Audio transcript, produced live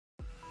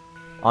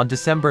On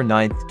December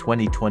 9,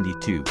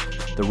 2022,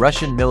 the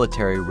Russian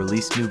military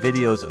released new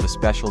videos of a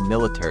special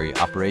military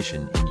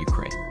operation in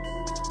Ukraine.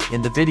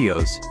 In the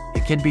videos,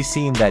 it can be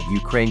seen that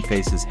Ukraine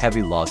faces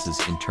heavy losses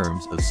in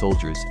terms of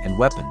soldiers and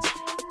weapons.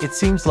 It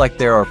seems like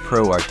there are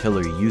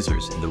pro-artillery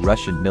users in the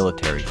Russian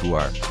military who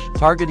are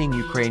targeting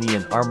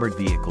Ukrainian armored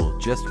vehicle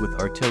just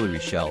with artillery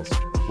shells,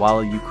 while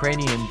a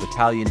Ukrainian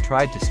battalion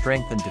tried to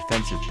strengthen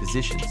defensive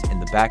positions in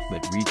the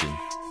Bakhmut region,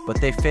 but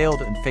they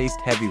failed and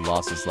faced heavy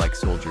losses like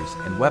soldiers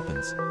and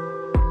weapons.